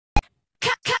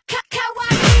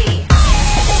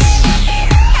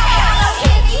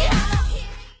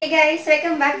guys!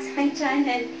 Welcome back to my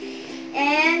channel.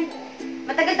 And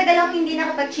matagal-tagal ako hindi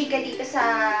nakapag-chika dito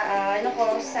sa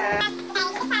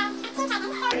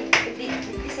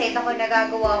set ako,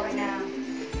 nagagawa ko na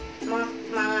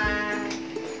mga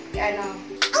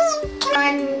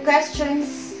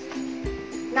questions.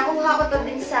 Nakuha ko to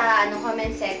din sa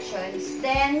comment sections.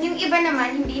 Then yung iba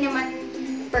naman, hindi naman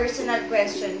personal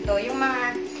question to. Yung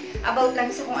mga about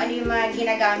lang sa kung ano yung mga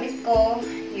ginagamit ko.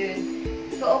 Yun.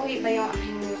 So, okay ba yung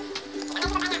aking...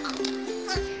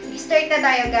 Start na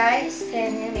tayo, guys.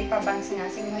 Then, may pabangs nga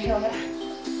si Mayora.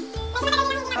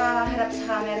 Harap sa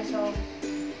camera. So,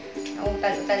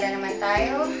 nautal-utal na naman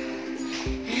tayo.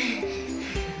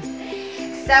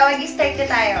 So, mag-start na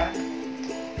tayo.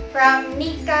 From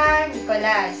Nika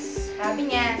Nicolas.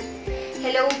 Sabi niya,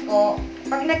 hello po.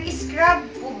 Pag nag-scrub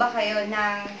po ba kayo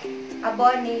ng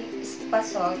Abone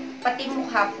Spasol, pati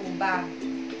mukha po ba?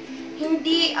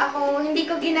 Hindi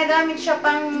ko ginagamit siya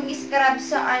pang scrub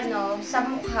sa sa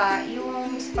mukha,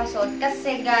 yung Spasol.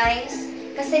 Kasi guys,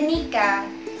 Nika,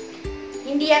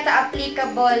 hindi yata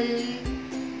applicable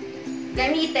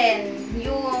gamitin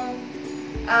yung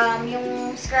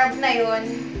scrub na yun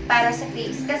para sa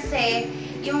face. Kasi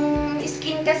yung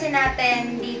skin kasi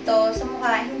natin dito sa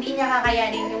mukha, hindi niya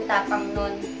kakayanin yung tapang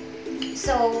nun.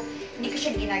 So, hindi ko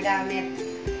siya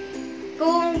ginagamit.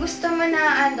 Kung gusto mo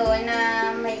na na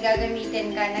may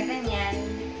gagamitin ka na ganyan,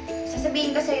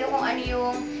 sasabihin ko sa'yo kung ano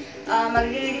yung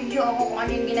magre-review ako kung ano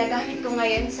yung ginagamit ko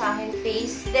ngayon sa akin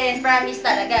face. Then, promise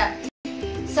talaga,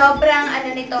 sobrang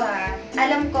nito ha.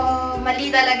 Alam ko,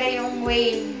 mali talaga yung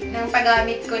way ng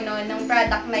paggamit ko noon, ng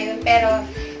product na yun. Pero,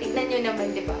 tignan nyo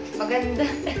naman, di ba? Maganda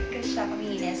talaga siya,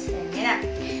 kaminis. Yan na.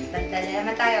 Dala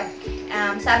naman tayo.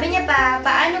 Sabi niya pa,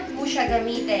 paano po siya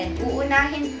gamitin?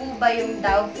 Uunahin po ba yung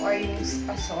Dove or yung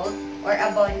Spa Salt or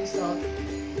Abone Salt?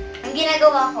 Ang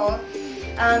ginagawa ko,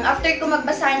 after ko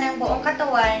magbasa ng buong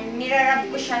katawan, nirarab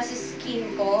ko siya sa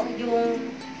skin ko,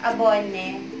 yung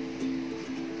Abone.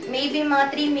 Maybe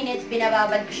mga 3 minutes,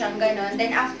 binababad ko siyang ganon.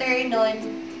 Then after nun,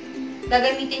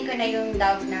 gagamitin ko na yung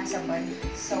Dove na sabon.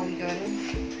 So, yun.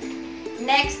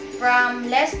 Next, from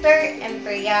Lester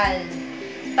Imperial.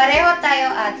 Pareho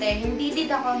tayo ate, hindi din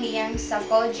ako hiyang sa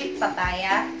Kojic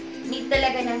papaya. Need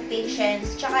talaga ng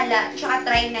patience, tsaka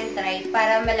try ng try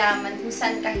para malaman kung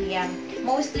saan ka hiyang.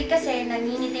 Mostly kasi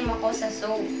naninitim ako sa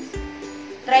soap.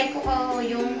 Try ko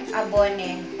yung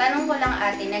Abone. Tanong ko lang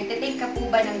ate, nagtitake ka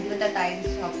po ba ng glutathione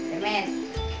supplement?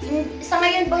 Sa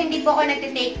ngayon po, hindi po ako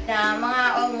nagtitake na mga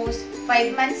almost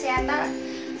 5 months yata.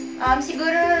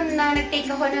 Siguro na nagtake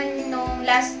ako nung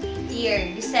last year,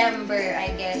 December,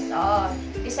 I guess.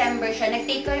 December siya.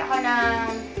 Nag-take ko ako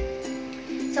ng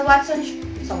sa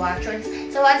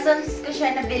Watsons ko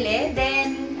siya nabili.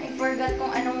 Then, I forgot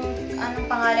kung anong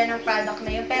pangalan ng product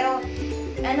na yun. Pero,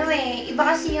 iba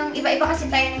kasi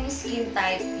tayo ng skin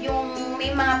type. Yung may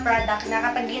mga product na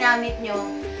kapag ginamit nyo,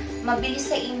 mabilis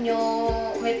sa inyo,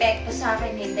 may epekto sa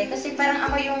akin, hindi. Kasi parang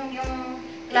ako yung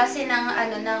klase ng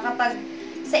na kapag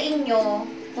sa inyo,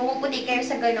 pumuputi kayo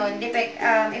sa ganon,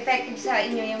 effective sa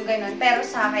inyo yung ganon, pero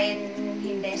sa akin,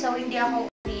 hindi. So, hindi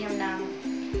ako uminom ng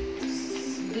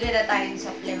glutathione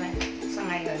supplement sa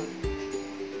ngayon.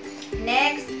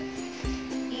 Next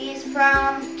is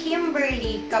from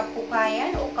Kimberly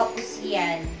Kapukayan o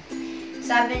Kapusian.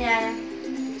 Sabi niya,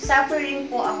 suffering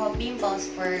po ako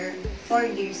pimples for 4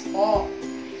 years po.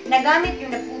 Nagamit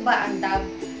yun na po ba ang Dove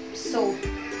soap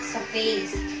sa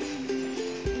face?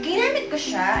 Ginamit ko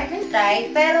siya, I can try,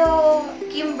 pero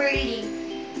Kimberly,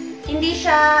 hindi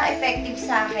siya effective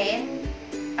sa akin.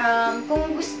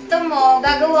 Kung gusto mo,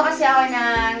 gagawa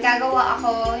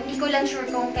ako, hindi ko lang sure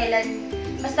kung kailan,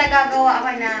 basta gagawa ako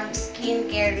ng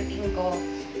skincare routine ko.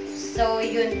 So,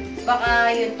 yun,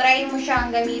 baka yun, try mo siyang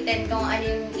gamitin kung ano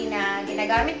yung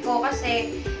ginagamit ko,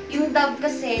 kasi yung Dove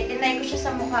kasi, tinry ko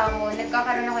siya sa mukha ko,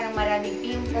 nagkakaroon ako ng maraming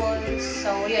pimples.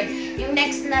 So, yun. Yung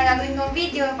next na gagawin kong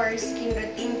video for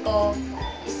skincare routine ko.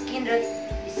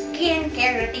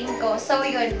 So,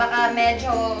 yun. Baka medyo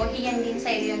hiyan din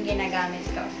sa'yo yung ginagamit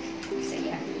ko. So,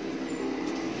 yan.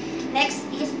 Next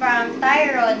is from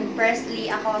Tyrone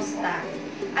Presley Acosta.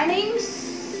 Ano yung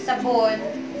sabon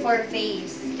for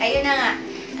face? Ayun na nga.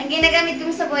 Ang ginagamit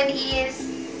kong sabon is,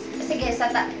 sige,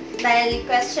 dahil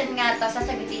question nga to,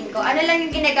 sasabitin ko. Ano lang yung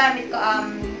ginagamit ko?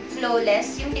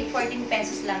 Flawless. Yung tig 14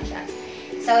 pesos lang siya.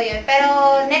 So, yun.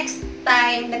 Pero, next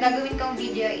time, na gagawin kong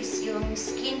video is yung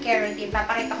skincare routine.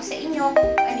 Papakita ko sa inyo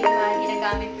kung ano yung mga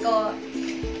ginagamit ko.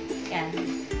 Yan.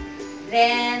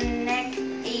 Then, next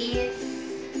is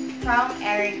from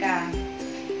Erica.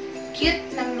 Cute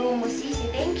ng Lumo Sisi.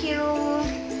 Thank you!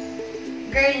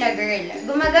 girl na girl.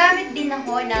 Gumagamit din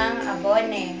ako ng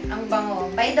Abone, ang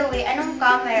bango. By the way, anong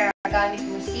camera gamit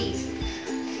mo, sis?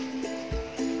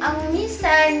 Ang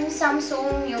minsan,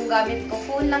 Samsung yung gamit ko.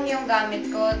 Phone lang yung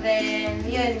gamit ko. Then,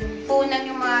 yun, phone lang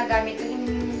yung mga gamit ko.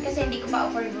 Kasi hindi ko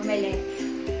pa afford bumili.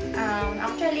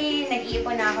 Actually,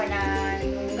 nag-iipon na ako na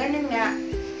yung ganun nga.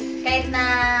 Kahit na,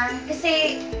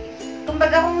 kasi,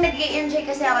 kumbaga kung nag-i-enjoy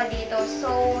kasi ako dito, so,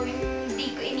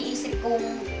 hindi ko iniisip kung,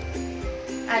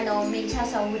 may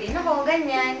sasahurin ako,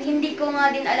 ganyan. Hindi ko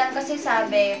nga din alam kasi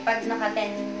sabi, pag naka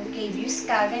 10k views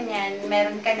ka, ganyan,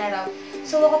 meron ka na raw.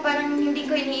 So, ako parang hindi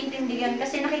ko iniintindihan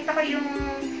kasi nakita ko yung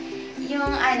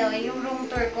room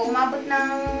tour ko, umabot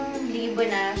ng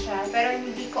 1,000 na siya. Pero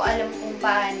hindi ko alam kung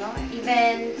paano.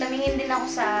 Even, tumingin din ako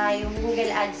sa yung Google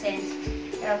AdSense.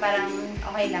 Pero parang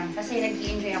okay lang kasi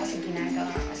nag-i-enjoy ako sa ginagawa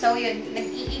ko. So, yun,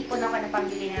 nag-iipon ako na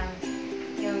pambili ng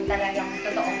yung talagang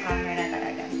totoong camera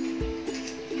talaga.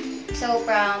 So,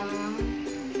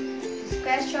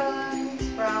 questions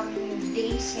from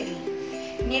Daisy.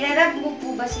 Nirarab mo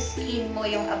po ba sa skin mo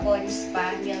yung Abon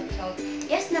Spa Milk Salt?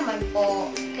 Yes naman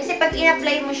po. Kasi pag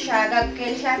in-apply mo siya,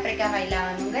 syempre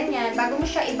kailangan mo ganyan. Bago mo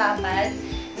siya ibabad,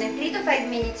 ng 3 to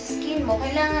 5 minutes sa skin mo,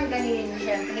 kailangan ganyan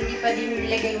siya. Hindi pa din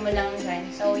nilagay mo lang dyan.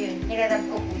 So, yun. Nirarab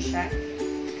ko po siya.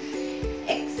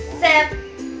 Except,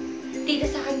 dito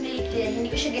sa akin hindi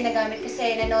ko siya ginagamit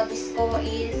kasi na-notice ko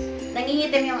is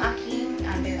nangingitim yung aking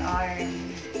underarm.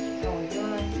 So,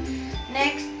 yun.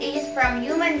 Next is from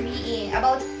human being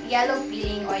about yellow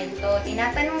peeling oil to.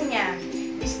 Tinatanong niya,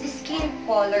 is the skin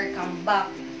color come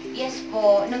back? Yes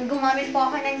po. Nung gumamit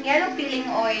po ako ng yellow peeling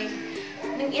oil,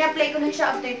 nung in-apply ko na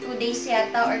siya after 2 days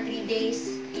yata or 3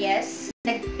 days, yes.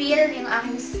 Nag-peel yung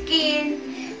aking skin,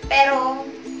 pero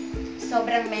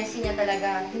sobrang messy niya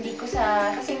talaga.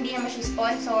 Kasi hindi naman siya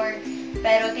sponsor,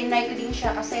 pero tinry ko din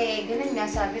siya kasi ganun nga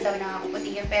sabi daw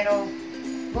nakakaputi yun. Pero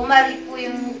bumalik po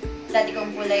yung dati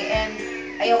kong kulay and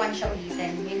ayoko na siya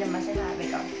ulitin. Yun naman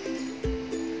sinabi ko.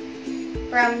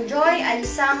 From Joy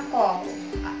Alisangko,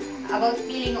 about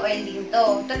peeling oil din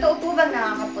to. Totoo po bang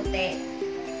nakakaputi?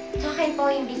 Sa akin po,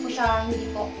 hindi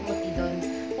po pumuti doon.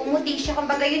 Pumuti siya,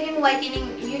 kumbaga yun yung whitening,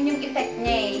 yun yung effect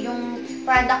niya eh. Yung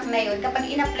product na yun, kapag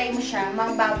in-apply mo siya,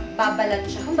 babalat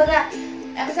siya. Kumbaga,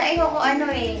 kasi ayoko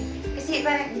kasi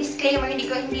parang disclaimer, hindi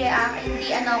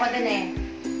ako doon eh.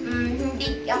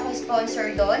 Hindi ako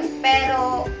sponsor doon,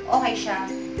 pero okay siya.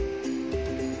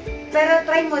 Pero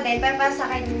try mo din, pero para sa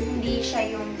akin, hindi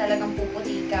siya yung talagang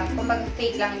puputi ka. Kumbaga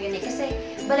fake lang yun eh. Kasi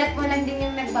balat mo lang din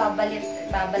yung nagbabalit.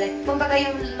 Kumbaga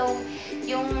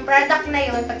yung product na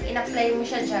yun, pag in-apply mo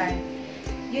siya dyan,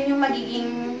 yun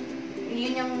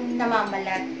yung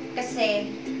namamalat.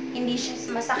 Kasi hindi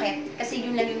siya masakit. Kasi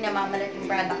yun lang yung namamalat yung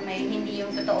product na yun, hindi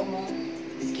yung totoo mong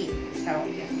skin. So,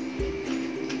 yun.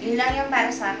 Yun lang yung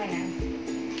para sa akin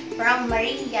From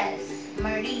Marias.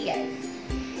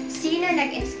 Sino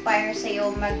nag-inspire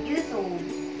sa'yo mag-YouTube?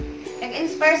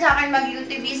 Nag-inspire sa akin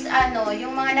mag-YouTube is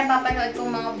yung mga napapanood kong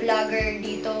mga vlogger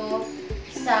dito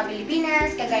sa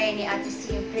Pilipinas, kagaya ni Ate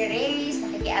Sio Perez,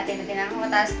 nakikiate natin ako,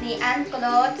 tapos ni Ann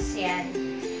Clots, yan.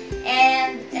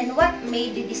 And what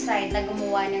made you decide na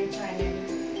gumawa ng channel?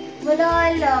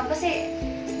 Wala lang, kasi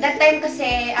that time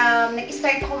kasi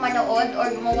nag-start ako manood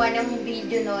or gumawa ng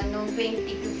video noong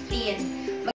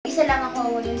 2015. Mag-isa lang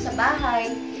ako dun sa bahay.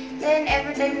 Then,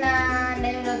 every time na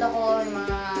nanonood ako ng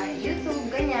mga YouTube,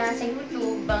 ganyan, sa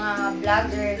YouTube, mga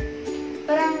vlogger,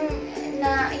 parang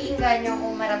naiinganyo ako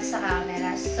marap sa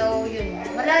camera. So, yun.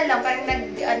 Wala lang, parang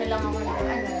lang ako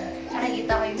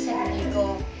nakikita ko yung sarili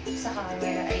ko sa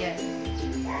camera. Ayan.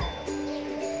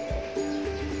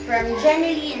 From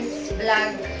Jennyline's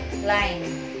vlog line.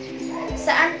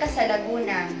 Saan ka sa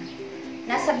Laguna?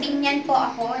 Nasa Binyan po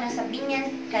ako. Nasa Binyan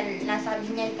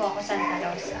po ako, Santa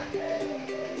Rosa.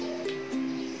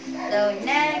 So,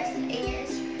 next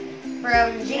is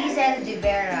from Jazel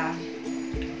Divera.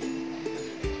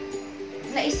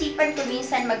 Naisipan ko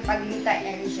minsan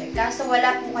magpag-gluta-NG. Kaso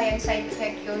wala po kayang side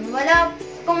effect yun.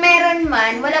 Kung meron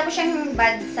man, wala po siyang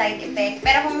bad side effect.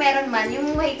 Pero kung meron man,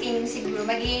 yung whitening siguro,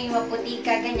 magiging maputi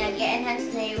ka, ganyan,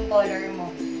 i-enhance na yung color mo.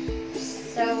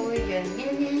 So, yun.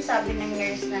 Yun yung sabi ng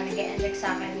nurse na nag-inject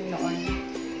sa akin noon.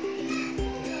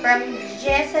 From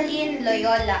Jesseline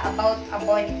Loyola about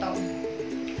Abonito.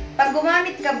 Pag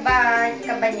gumamit ka ba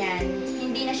niyan,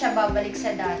 hindi na siya babalik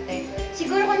sa dati.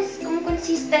 Siguro kung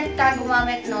consistent ka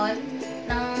gumamit nun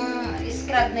ng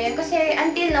scrub na yun. Kasi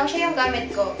until now, siya yung gamit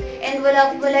ko. And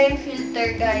wala yung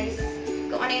filter, guys.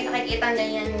 Kung ano yung nakikita na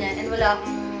yan. And wala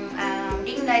akong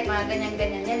ring light, mga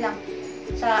ganyan-ganyan. Yan lang.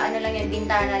 Sa lang yan,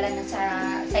 bintana lang. Sa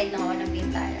side lang ako ng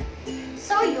bintana.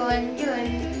 So, yun.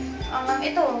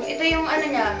 Ito yung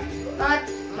niya.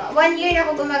 1 year na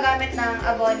ako gumagamit ng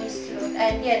Abonis Root.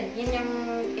 And yan, yun yung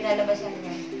pinalabasan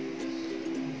niya.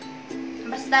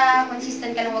 Basta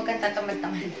consistent ka lang, huwag kang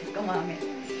tatamad-tamad gumamit.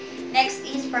 Next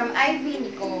is from Ivy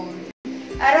Nicole.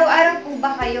 Araw-araw po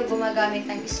ba kayo gumagamit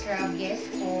ng scrub? Yes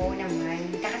po naman.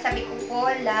 Kakasabi ko po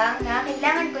lang na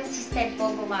kailangan consistent po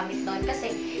gumamit nun.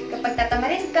 Kasi kapag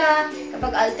tatamarin ka,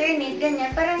 kapag alternate, ganyan,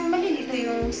 parang malilito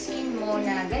yung skin mo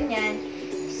na ganyan.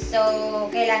 So,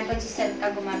 kailangan consistent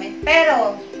ka gumamit.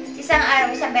 Pero, isang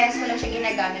araw, isang beses ko lang siya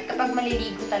ginagamit kapag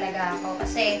maliligo talaga ako.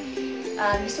 Kasi,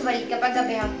 usually, kapag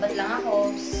gabi hangbat lang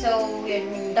ako. So,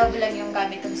 yun, Dove lang yung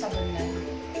gamit kong sabon lang.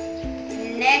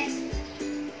 Next,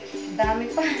 dami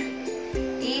pa,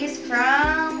 is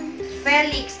from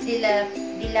Felix de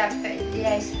las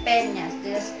Peñas.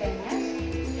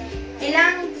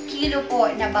 Ilang kilo po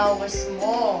nabawas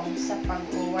mo sa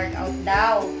pag-workout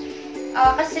daw?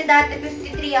 Kasi dati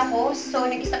 53 ako, so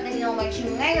nag-start na din ako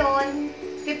mag-gym ngayon.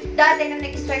 Dati nung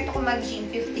nag-start ako mag-gym,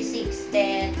 56.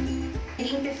 Then,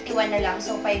 naging 51 na lang,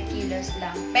 so 5 kilos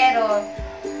lang. Pero,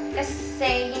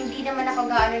 kasi hindi naman ako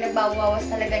gaano nagbawawas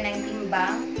talaga ng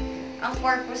timbang. Ang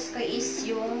purpose ko is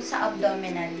yung sa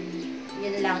abdominal.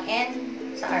 Yun lang. And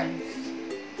sa arms.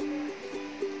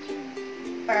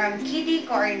 From Kitty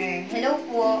Corner. Hello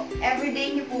po.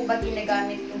 Everyday niyo po ba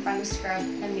ginagamit yung pang-scrub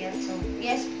na milk soap?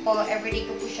 Yes po. Everyday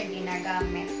ko po siya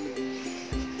ginagamit.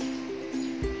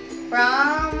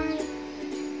 From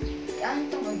ano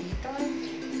tawag dito?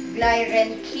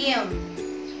 Glyren Kim.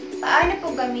 Paano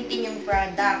po gamitin yung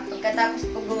product? Pagkatapos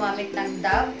po gumamit ng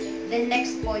Dove, then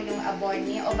next po yung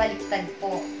Aboni o baliktad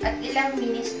po. At ilang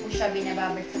minutes po siya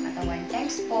binababad sa katawan.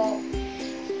 Thanks po.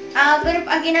 Ganun,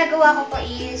 ang ginagawa ko po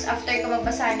is, after ko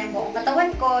magbasa ng buong katawan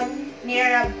ko,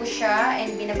 nirarab ko siya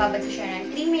and binababad ko siya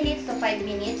ng 3 minutes to 5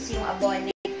 minutes yung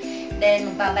Aboni. Then,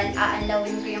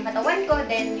 aanlawin ko yung katawan ko,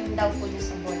 then yung Dove po yung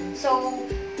sabon. So,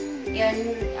 yun.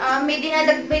 May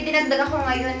dinagdag ako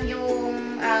ngayon yung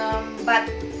bat.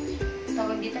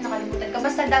 Tawag dito, nakalimutan ko.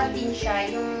 Basta Dove din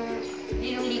siya, yung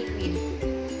liquid.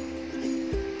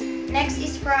 Next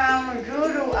is from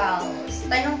Ruru Als.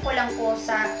 Tanong ko lang po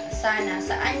sana,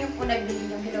 saan yung po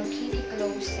nabili yung Hello Kitty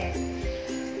Closet?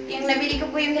 Yung nabili ko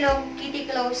po yung Hello Kitty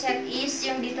Closet is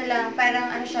yung dito lang, parang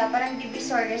ano siya, parang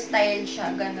divisory style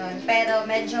siya, ganun. Pero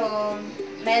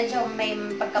medyo may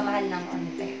pagkamahal ng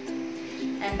onte.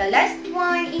 And the last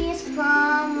one is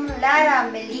from Lara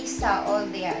Melissa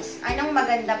Oldias. Anong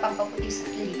maganda pampaputi sa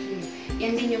kilikili?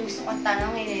 Yan din yung gusto kong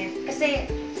tanongin eh. Kasi,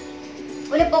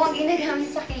 wala po akong ginagamit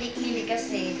sa kilikili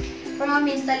kasi,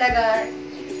 promise talaga,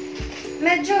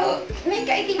 medyo, may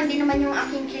kaitingan din naman yung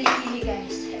aking kilikili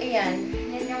guys. Ayan,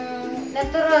 yan yung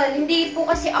natural. Hindi po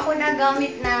kasi ako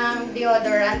nagamit ng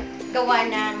deodorant. Gawa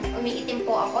ng, umiitim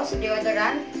po ako sa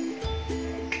deodorant.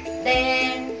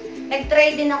 Then,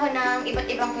 nag-try din ako ng iba't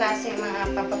ibang klase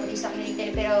mga pampaputi sa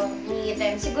kilikili pero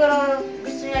umiitim. Siguro,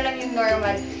 gusto niya lang yung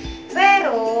normal.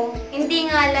 Pero, hindi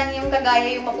nga lang yung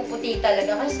kagaya yung mapuputi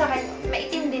talaga. Kasi sa akin,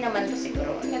 maitim din naman to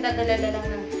siguro. Nadadalala lang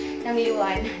ng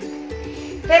liwanag.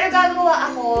 Pero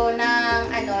gagawa ako ng,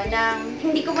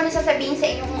 hindi ko muna sasabihin sa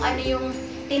inyo kung ano yung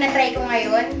tinatry ko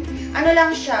ngayon. Ano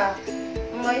lang siya,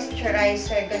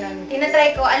 moisturizer, ganun.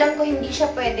 Tinatry ko, alam ko hindi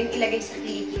siya pwedeng ilagay sa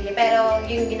kilikili. Pero,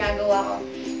 yung ginagawa ko.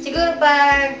 Siguro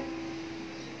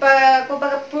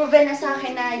kumbaga proven na sa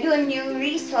akin na yun yung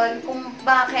reason kung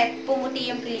bakit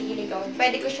pumuti yung kilikili ko.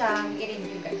 Pwede ko siyang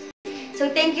i-review guys. So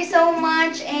thank you so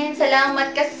much and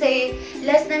salamat kasi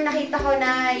last na nakita ko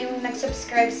na yung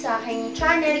nag-subscribe sa aking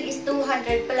channel is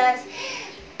 200 plus.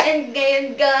 And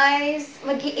ngayon guys,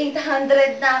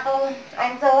 mag-800 na ako.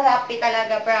 I'm so happy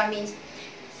talaga, promise.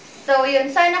 So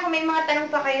yun, sana kung may mga tanong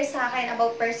pa kayo sa akin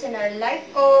about personal life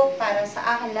ko, para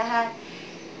sa akin lahat.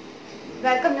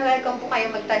 Welcome na welcome po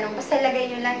kayo magtanong. Basta lagay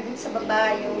nyo lang dun sa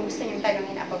baba yung gusto nyo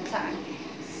tanongin about saan.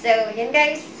 So, yan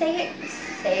guys. See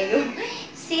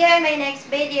you in my next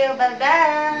video.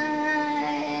 Bye-bye!